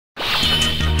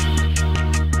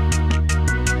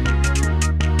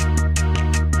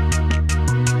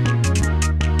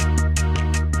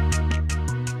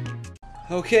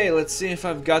Okay, let's see if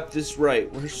I've got this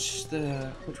right. Which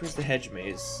was the hedge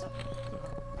maze?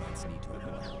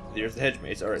 There's the hedge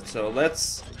maze. Alright, so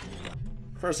let's...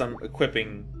 First I'm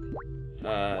equipping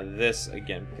this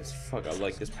again, because fuck, I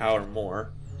like this power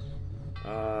more.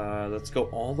 Let's go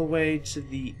all the way to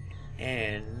the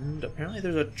end. Apparently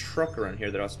there's a truck around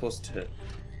here that I was supposed to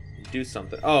do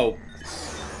something. Oh!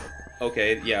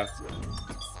 Okay, yeah.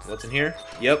 What's in here?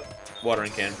 Yep,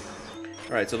 watering can.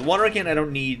 Alright, so the watering can I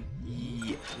don't need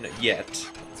yet,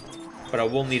 but I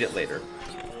will need it later.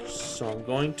 So I'm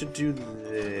going to do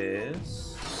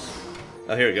this.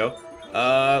 Oh, here we go.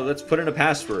 Let's put in a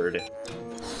password.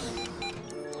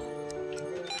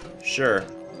 Sure.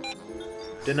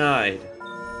 Denied.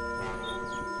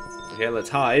 Okay, let's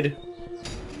hide.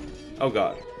 Oh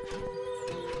god.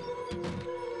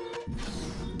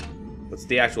 What's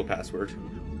the actual password?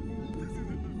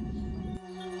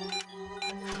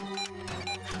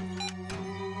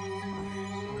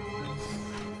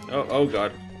 Oh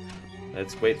god.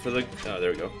 Let's wait for the... Oh,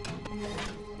 there we go.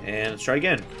 And let's try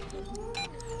again.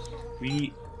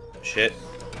 Shit.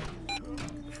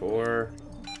 4,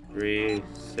 3,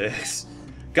 6.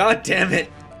 God damn it!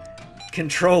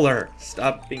 Controller!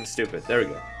 Stop being stupid. There we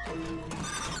go.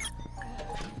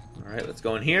 Alright, let's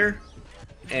go in here.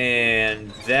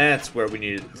 And that's where we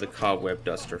need the cobweb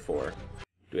duster for.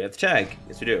 Do we have the tag?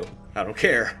 Yes, we do. I don't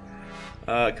care.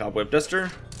 Cobweb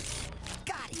duster.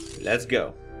 Let's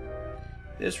go.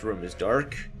 This room is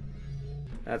dark.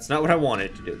 That's not what I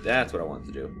wanted to do. That's what I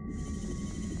wanted to do.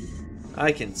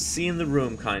 I can see in the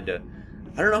room, kinda.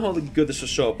 I don't know how good this will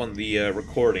show up on the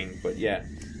recording, but yeah.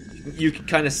 You can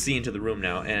kind of see into the room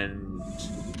now, and...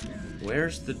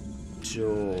 Where's the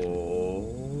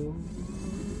door?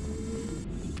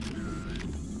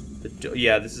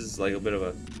 Yeah, this is like a bit of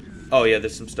a... Oh yeah,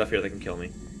 there's some stuff here that can kill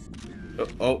me.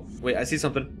 Oh, wait, I see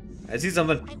something. I see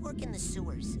something. I work in the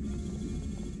sewers.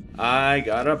 I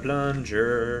got a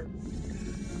plunger.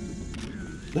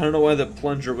 I don't know why the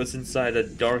plunger was inside a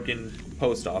darkened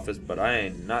post office, but I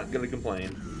ain't not gonna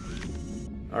complain.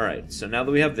 Alright, so now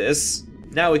that we have this,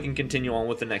 now we can continue on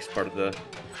with the next part of the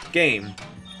game.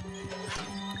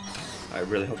 I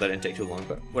really hope that didn't take too long,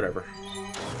 but whatever.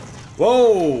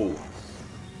 Whoa!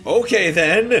 Okay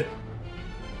then!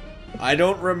 I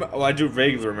don't remember. Oh, I do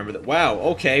vaguely remember that. Wow,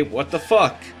 okay, what the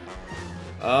fuck?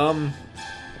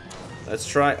 Let's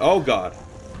try. Oh god.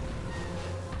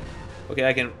 Okay,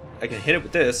 I can hit it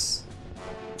with this.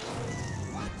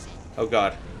 Oh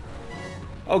god.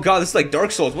 Oh god, this is like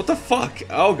Dark Souls. What the fuck?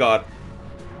 Oh god.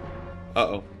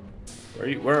 Uh-oh.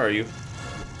 Where are you?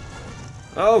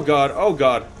 Oh god, oh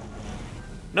god.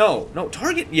 No, no,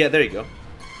 target. Yeah, there you go.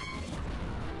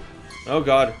 Oh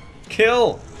god.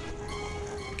 Kill!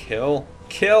 Kill.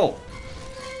 Kill!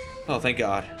 Oh, thank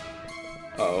god.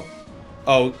 Uh-oh.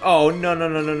 Oh, oh, no, no,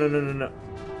 no, no, no, no, no, no.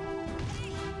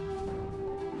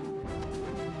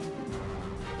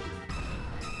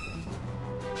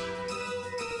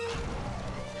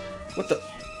 What the?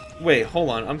 Wait, hold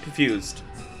on, I'm confused.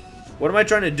 What am I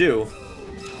trying to do?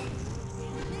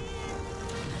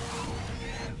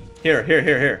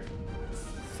 Here.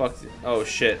 Fuck. Oh,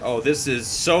 shit. Oh, this is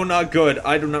so not good.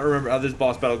 I do not remember how this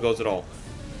boss battle goes at all.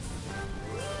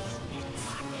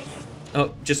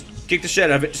 Oh, just kick the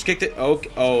shit out of it. Just kick it. Okay.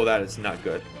 Oh, that is not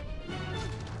good.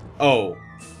 Oh.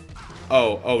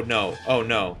 Oh, oh no. Oh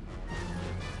no.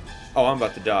 Oh, I'm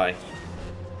about to die.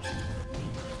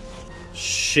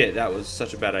 Shit, that was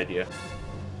such a bad idea.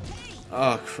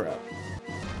 Oh, crap.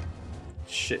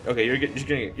 Shit. Okay, you're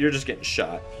just getting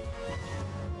shot.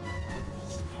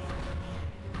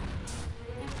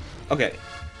 Okay.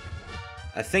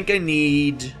 I think I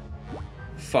need...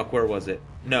 Fuck, where was it?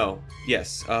 No.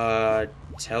 Yes.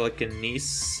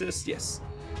 Telekinesis? Yes.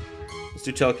 Let's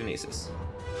do telekinesis.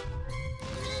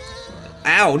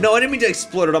 Ow! No, I didn't mean to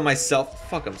explode it on myself.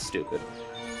 Fuck, I'm stupid.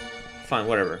 Fine,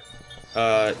 whatever.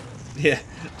 Yeah.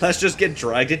 Let's just get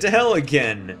dragged into hell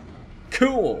again.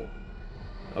 Cool!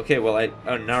 Okay, well,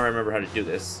 now I remember how to do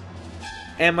this.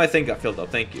 And my thing got filled up,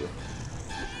 thank you.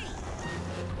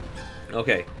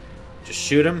 Okay. Just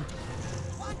shoot him.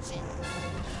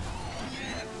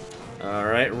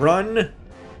 Alright, run!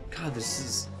 God,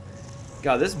 this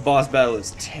boss battle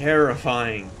is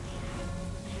terrifying.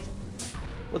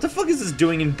 What the fuck is this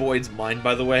doing in Boyd's mind,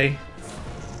 by the way?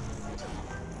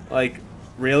 Like,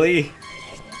 really?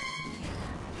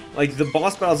 Like, the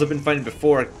boss battles I've been fighting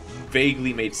before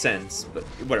vaguely made sense, but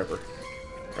whatever.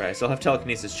 Alright, I still have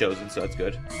telekinesis chosen, so that's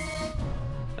good.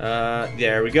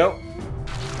 There we go.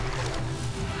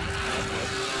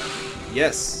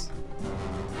 Yes.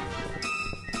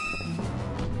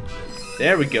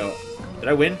 There we go. Did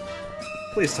I win?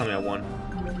 Please tell me I won.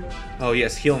 Oh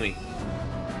yes, heal me.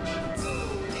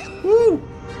 Woo!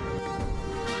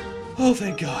 Oh,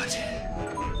 thank God.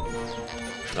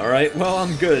 Alright, well,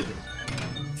 I'm good.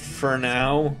 For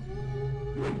now.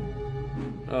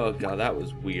 Oh god, that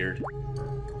was weird.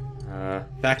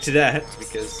 Back to that,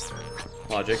 because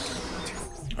logic.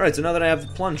 Alright, so now that I have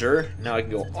the plunger, now I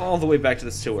can go all the way back to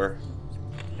the sewer.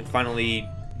 And finally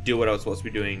do what I was supposed to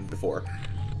be doing before.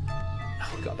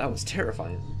 Oh god, that was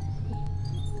terrifying.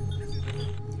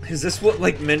 Is this what,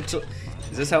 like, mental...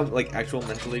 Is this how, like, actual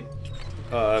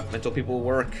mental people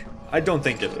work? I don't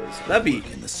think it is. That'd be...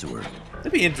 In the sewer.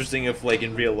 That'd be interesting if, like,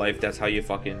 in real life, that's how you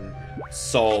fucking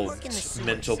solved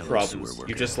mental problems.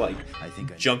 You just, like,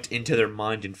 jumped into their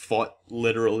mind and fought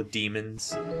literal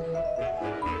demons.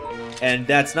 And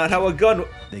that's not how a gun...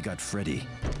 They got Freddy.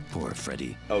 Poor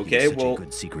Freddy. Okay, He's such well... a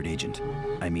good secret agent.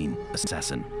 I mean,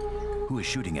 assassin. Who is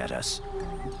shooting at us?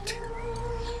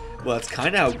 Well, that's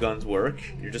kind of how guns work.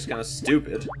 You're just kind of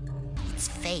stupid. It's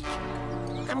fake.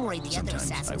 I'm worried the other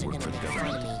assassins are gonna make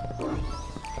fun of me.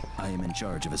 I am in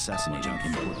charge of assassinating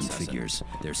important figures.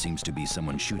 There seems to be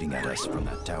someone shooting at us from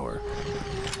that tower.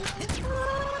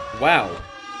 Wow.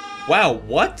 Wow,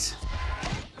 what?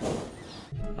 Oh,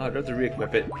 I'd have to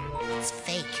re-equip it. It's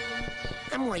fake.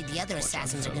 I'm worried the other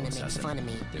assassins are gonna make fun of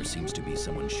me. There seems to be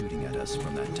someone shooting at us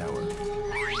from that tower.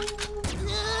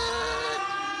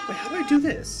 Wait, how do I do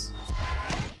this?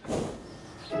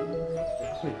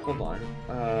 Wait, hold on.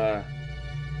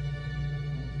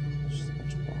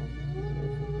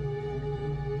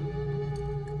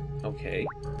 Okay.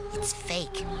 It's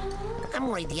fake. I'm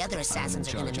worried the other assassins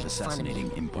are gonna make fun of me.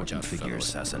 Assassinating important figures,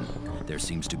 assassin. There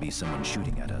seems to be someone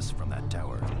shooting at us from that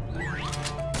tower.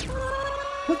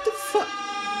 What the fuck?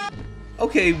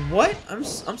 Okay, what? I'm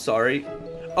sorry.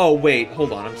 Oh wait,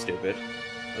 hold on, I'm stupid.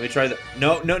 Let me try the.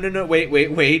 No, wait. Where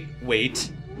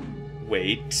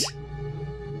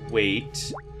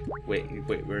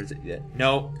is it? Yeah.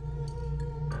 No.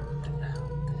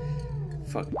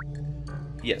 Fuck.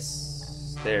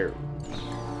 Yes. There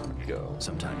we go.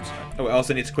 Sometimes. Oh, I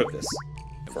also need to equip this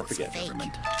before I forget.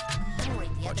 Government. I'm worried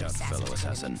the Watch other out, assassins fellow are gonna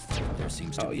assassin. There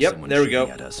seems to be yep, someone there we shooting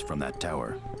go. at us from that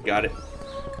tower. Got it.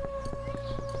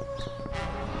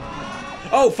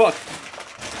 Oh fuck!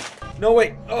 No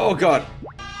wait! Oh god!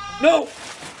 No!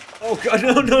 Oh god!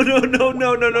 No! Let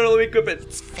me equip it.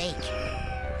 It's fake.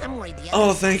 I'm worried the other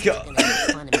Oh thank assassins god! are gonna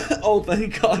make fun of me. Oh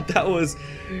thank god! That was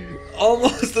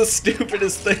almost the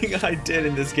stupidest thing I did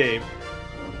in this game.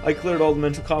 I cleared all the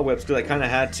mental cobwebs because I kind of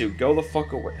had to. Go the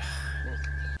fuck away.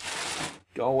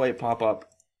 Go away, pop up.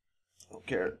 Don't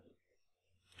care.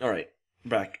 All right, we're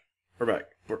back. We're back.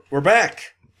 We're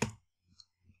back.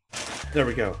 There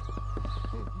we go.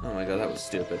 Oh my god, that was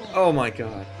stupid. Oh my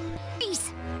god.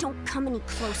 Please, don't come any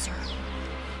closer.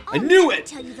 I knew it!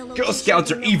 Tell you the Girl location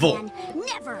Scouts of are the evil. man.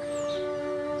 Never.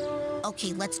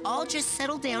 Okay, let's all just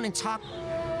settle down and talk.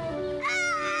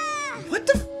 What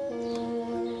the?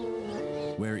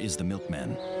 Where is the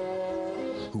milkman?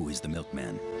 Who is the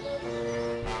milkman?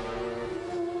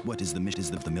 What is the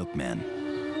mission of the milkman?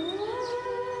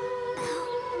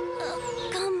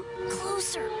 Come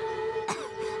closer.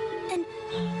 And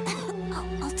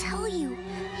I'll tell you.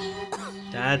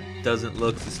 That doesn't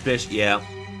look suspicious. Yeah.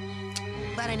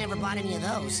 Glad I never bought any of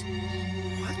those.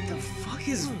 What the fuck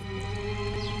is?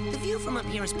 The view from up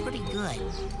here is pretty good,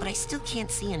 but I still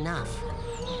can't see enough.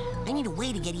 I need a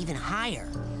way to get even higher.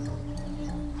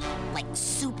 Like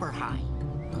super high.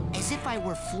 As if I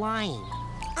were flying.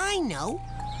 I know.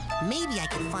 Maybe I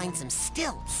can find some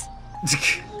stilts.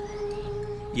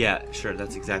 Yeah, sure.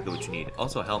 That's exactly what you need.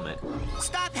 Also, a helmet.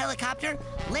 Stop, helicopter.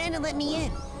 Land and let me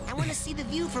in. I want to see the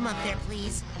view from up there,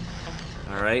 please.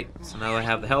 All right. So now I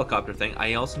have the helicopter thing.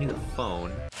 I also need a phone.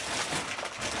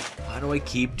 Why do I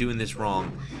keep doing this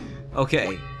wrong?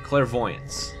 Okay,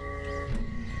 clairvoyance.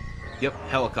 Yep,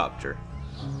 helicopter.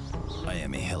 I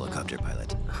am a helicopter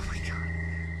pilot. Oh my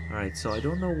god. Alright, so I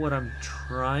don't know what I'm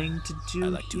trying to do I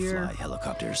like to here. fly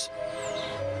helicopters.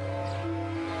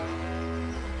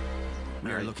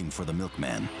 We are looking for the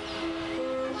milkman.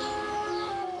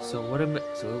 So what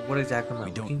exactly am I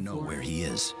We looking don't know for? where he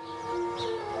is.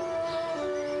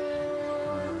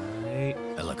 Alright.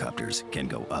 Helicopters can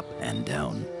go up and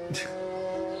down.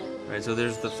 Alright, so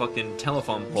there's the fucking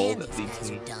telephone pole Man, that these leads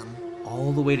guys me are dumb.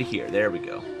 all the way to here. There we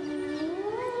go.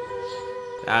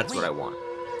 That's what I want.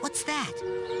 What's that?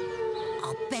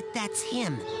 I'll bet that's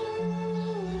him.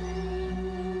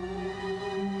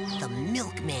 The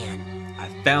milkman. I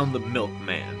found the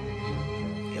milkman.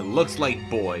 It looks like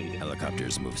Boyd.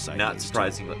 Helicopters move sideways. Not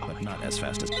surprisingly. Oh but my not as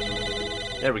fast as.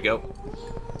 There we go.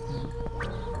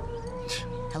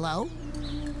 Hello?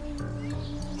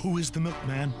 Who is the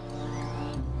milkman?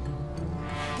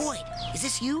 Boyd, is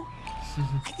this you?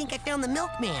 I think I found the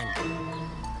milkman.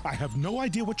 I have no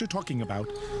idea what you're talking about.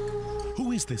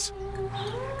 Who is this?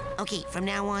 Okay, from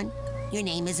now on, your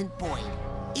name isn't Boyd.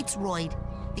 It's Royd,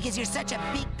 because you're such a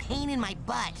big pain in my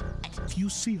butt. If you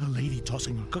see a lady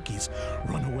tossing her cookies,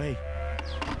 run away.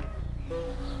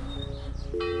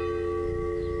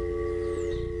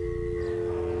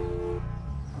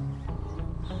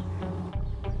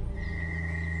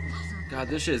 God,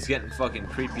 this shit is getting fucking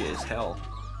creepy as hell.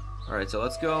 Alright, so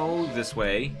let's go this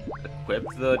way. Equip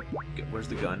the... Where's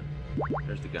the gun?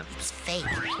 There's the gun. It's fake.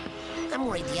 I'm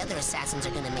worried the other assassins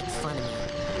are gonna make fun of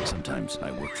me. Sometimes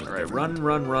I work for the Alright,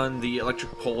 government. run. The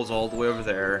electric pole's all the way over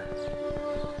there.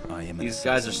 I am an These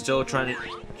guys are assassin.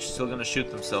 still gonna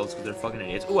shoot themselves because they're fucking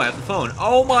idiots. Ooh, I have the phone.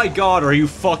 Oh my god, are you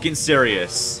fucking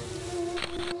serious?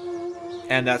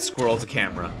 And that squirrel's a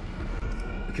camera.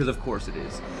 Because of course it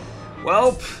is.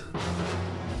 Welp.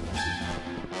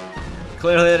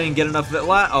 Clearly I didn't get enough of it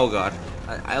oh god.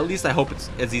 At least I hope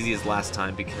it's as easy as last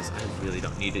time because I really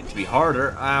don't need it to be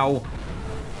harder. Ow.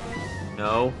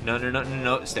 No.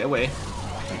 Stay away.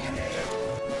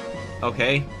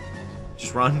 Okay.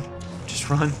 Just run.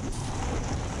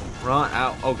 Run.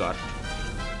 Ow. Oh god.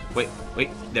 Wait.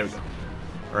 There we go.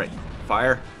 Alright.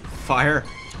 Fire.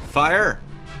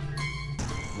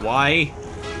 Why?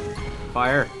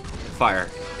 Fire.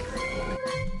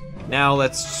 Now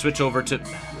let's switch over to...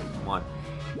 Come on.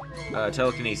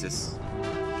 Telekinesis.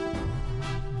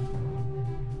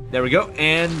 There we go.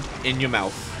 And in your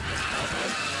mouth.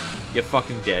 You're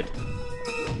fucking dead.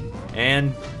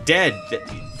 And dead.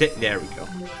 There we go.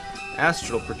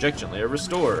 Astral projection layer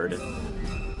restored.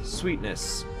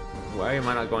 Sweetness. Why am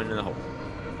I not going in the hole?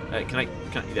 Can I?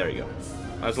 There you go.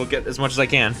 Might as well get as much as I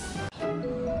can.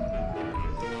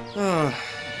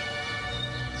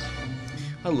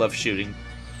 I love shooting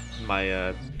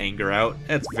my anger out.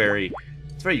 It's very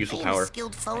useful I am a power.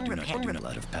 skilled I phone do not do repair. it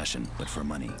out of passion, but for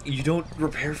money. You don't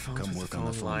repair phones Come with work on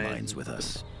the phone line. lines with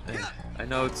us. I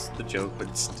know it's the joke, but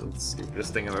it's still the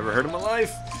stupidest thing I've ever heard in my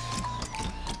life.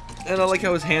 And I like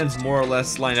how his hands more or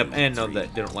less line up. And no,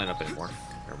 that they don't line up anymore.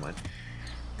 Never mind.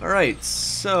 Alright,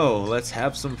 so let's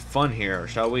have some fun here,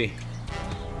 shall we?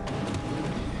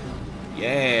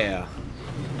 Yeah.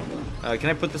 Can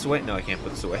I put this away? No, I can't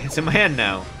put this away. It's in my hand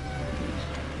now.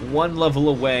 One level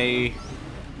away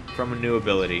from a new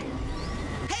ability.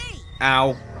 Hey!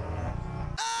 Ow.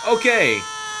 Okay.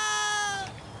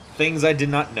 Things I did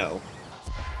not know.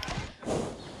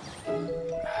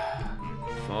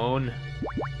 Phone.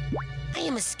 I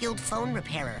am a skilled phone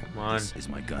repairer. Come on. This is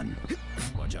my gun.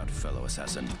 Watch out, fellow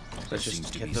assassin. Let's There just seems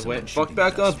to get be the someone way. Fuck shooting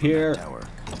back at us up from that here. tower.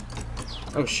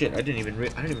 Oh shit! I didn't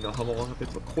even know how long I've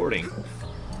been recording.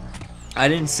 I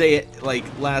didn't say it like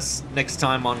next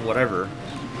time on whatever.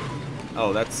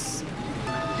 Oh, that's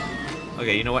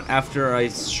okay. You know what? After I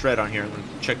shred on here, I'm gonna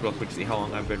check real quick to see how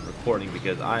long I've been recording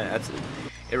because that's an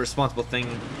irresponsible thing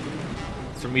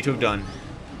for me to have done.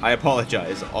 I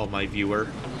apologize, all my viewer.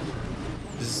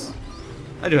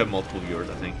 I do have multiple viewers,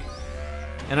 I think,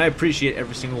 and I appreciate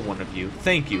every single one of you.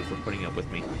 Thank you for putting up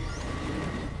with me.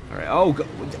 All right. Oh, go.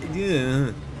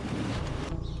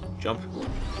 Jump.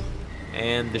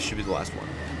 And this should be the last one.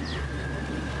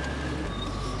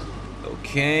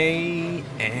 Okay,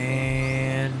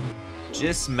 and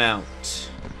dismount.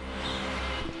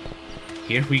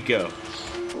 Here we go.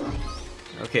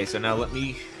 Okay, so now let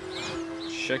me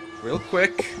check real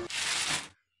quick.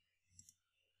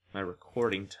 My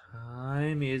recording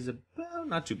time is about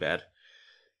not too bad.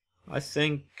 I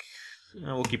think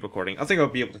we'll keep recording. I think I'll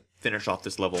be able to finish off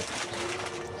this level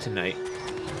tonight.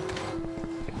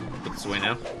 Put this away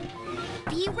now.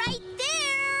 Be right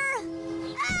there!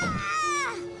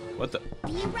 Ah! What the?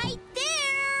 Be right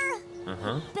there!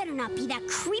 Uh-huh. Better not be that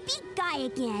creepy guy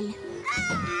again.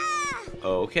 Ah!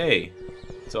 Okay.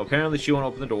 So apparently she won't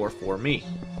open the door for me.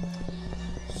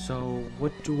 So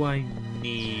what do I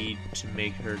need to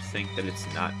make her think that it's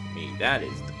not me? That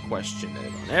is the question that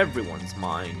is on everyone's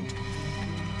mind.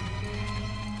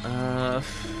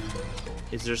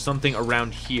 Is there something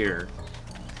around here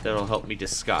that'll help me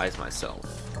disguise myself?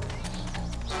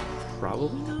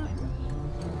 Probably not.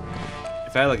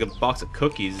 If I had like a box of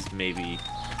cookies, maybe.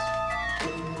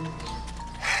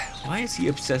 Why is he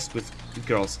obsessed with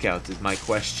Girl Scouts is my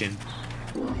question.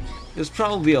 There's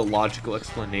probably a logical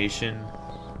explanation,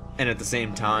 and at the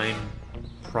same time,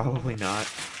 probably not.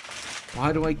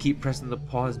 Why do I keep pressing the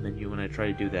pause menu when I try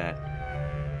to do that?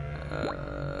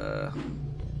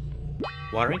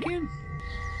 Watering can?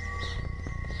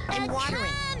 I'm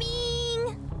watering.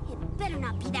 Coming! It better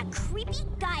not be that creepy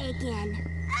guy again.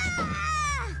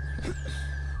 Ah!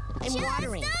 I'm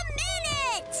watering. Just a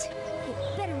minute!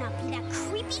 It better not be that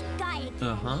creepy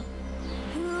Uh-huh.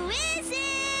 Who is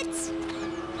it?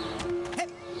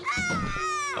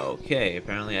 Ah! Okay,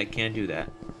 apparently I can't do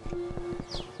that.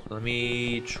 Let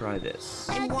me try this.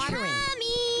 I'm watering.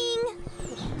 Coming!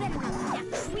 It better not be that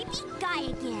creepy guy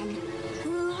again.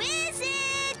 Who is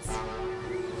it?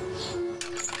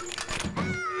 Ah!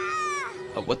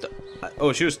 Oh, what the?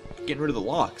 Oh, she was getting rid of the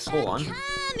locks. Hold on. Coming!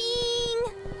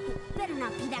 It better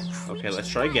not be that creepy Okay, let's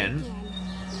try guy again.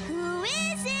 Who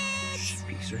is it? She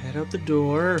peeks her head out the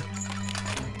door.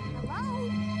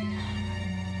 Hello?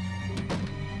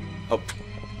 Oh.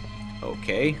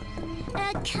 Okay.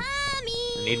 Coming!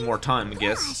 I need more time, I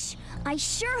guess. Gosh, I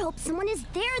sure hope someone is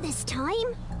there this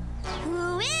time.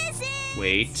 Who is it?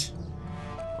 Wait.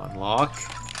 Unlock.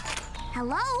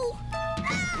 Hello?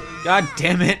 God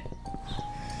damn it!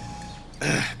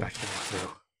 Back to the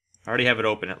door. I already have it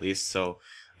open at least, so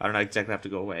I don't exactly have to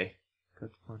go away.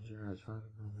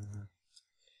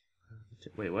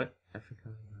 Wait, what?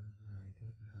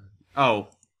 Oh.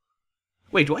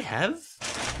 Wait, do I have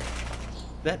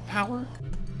that power?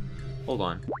 Hold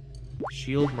on.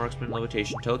 Shield, marksman,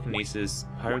 levitation, telekinesis,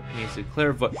 pyrokinesis,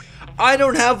 clairvoyance. I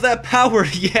don't have that power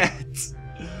yet!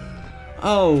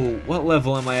 Oh, what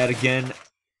level am I at again?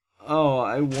 Oh,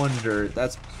 I wonder.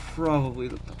 That's probably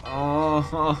the...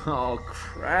 Oh,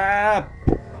 crap!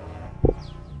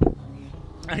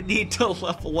 I need to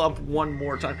level up one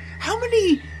more time.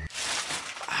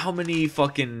 How many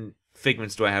fucking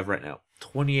figments do I have right now?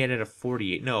 28 out of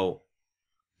 48. No.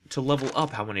 To level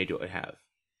up, how many do I have?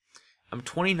 I'm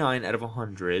 29 out of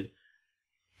 100.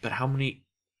 But how many...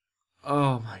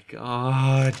 Oh my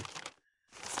god.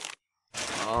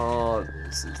 Oh,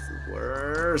 this is the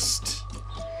worst.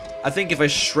 I think if I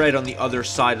shred on the other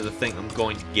side of the thing, I'm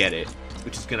going to get it.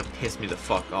 Which is going to piss me the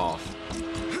fuck off.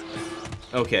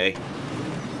 Okay.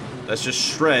 Let's just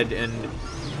shred and...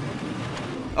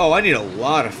 Oh, I need a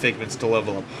lot of figments to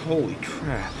level up. Holy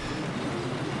crap.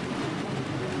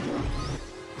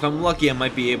 If I'm lucky, I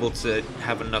might be able to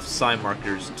have enough psi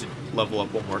markers to level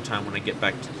up one more time when I get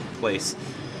back to the place.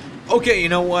 Okay, you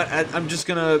know what? I'm just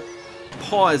gonna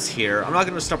pause here. I'm not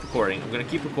gonna stop recording. I'm gonna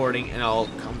keep recording, and I'll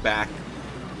come back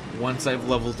once I've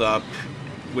leveled up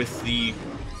with the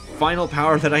final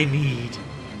power that I need.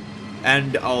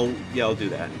 And I'll do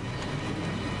that.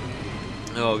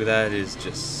 Oh, that is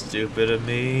just stupid of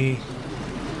me.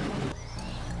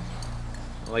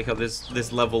 I like how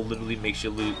this level literally makes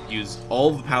you use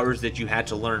all the powers that you had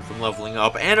to learn from leveling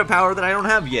up, and a power that I don't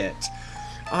have yet.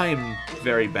 I am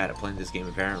very bad at playing this game,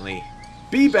 apparently.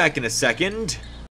 Be back in a second.